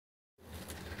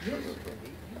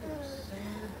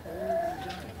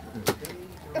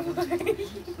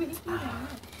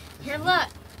Here, look.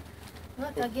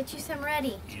 Look, I'll get you some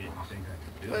ready.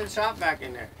 Put the shop back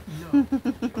in there.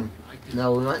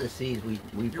 No, we want the seeds.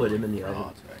 We put them in the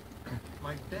oven.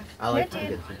 I like Here, pumpkin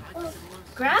dude. seeds.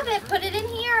 Grab it. Put it in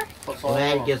here. Go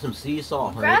ahead and get some sea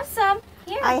salt, honey. Grab some.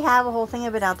 Here. I have a whole thing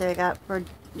of it out there. I got for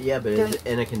Yeah, but is it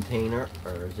in a container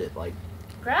or is it like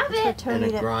Grab it's for it. in Tony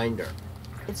a to grinder?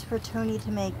 it's for Tony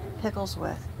to make pickles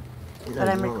with. You But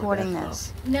know, I'm you don't want recording that this.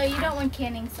 stuff. No, you don't want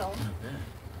canning salt.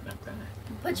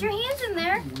 Put your hands in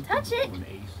there. Touch it.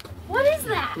 What is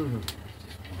that?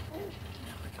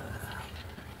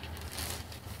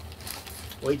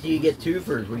 Wait till you get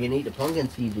twofers where you can eat the pumpkin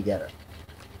seed together.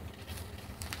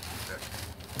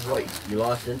 What, you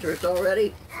lost interest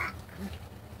already?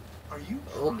 Are you?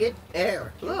 Well, get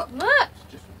there. Look. Look.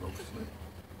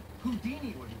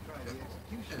 Houdini wouldn't try the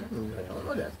execution. I don't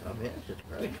know that stuff, man. It's just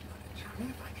great.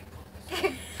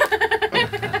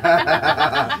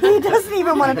 He doesn't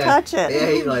even want to touch it.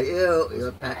 Yeah, he's like, ew.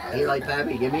 He's like,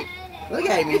 Pappy, give me. Look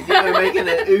at him. He's doing making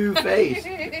an ooh face.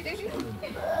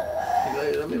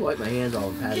 Let me wipe my hands off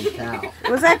with Patty's towel.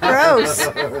 Was that gross?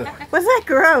 Was that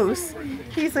gross?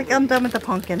 He's like, I'm done with the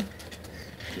pumpkin.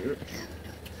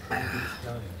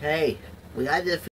 Hey, we got this.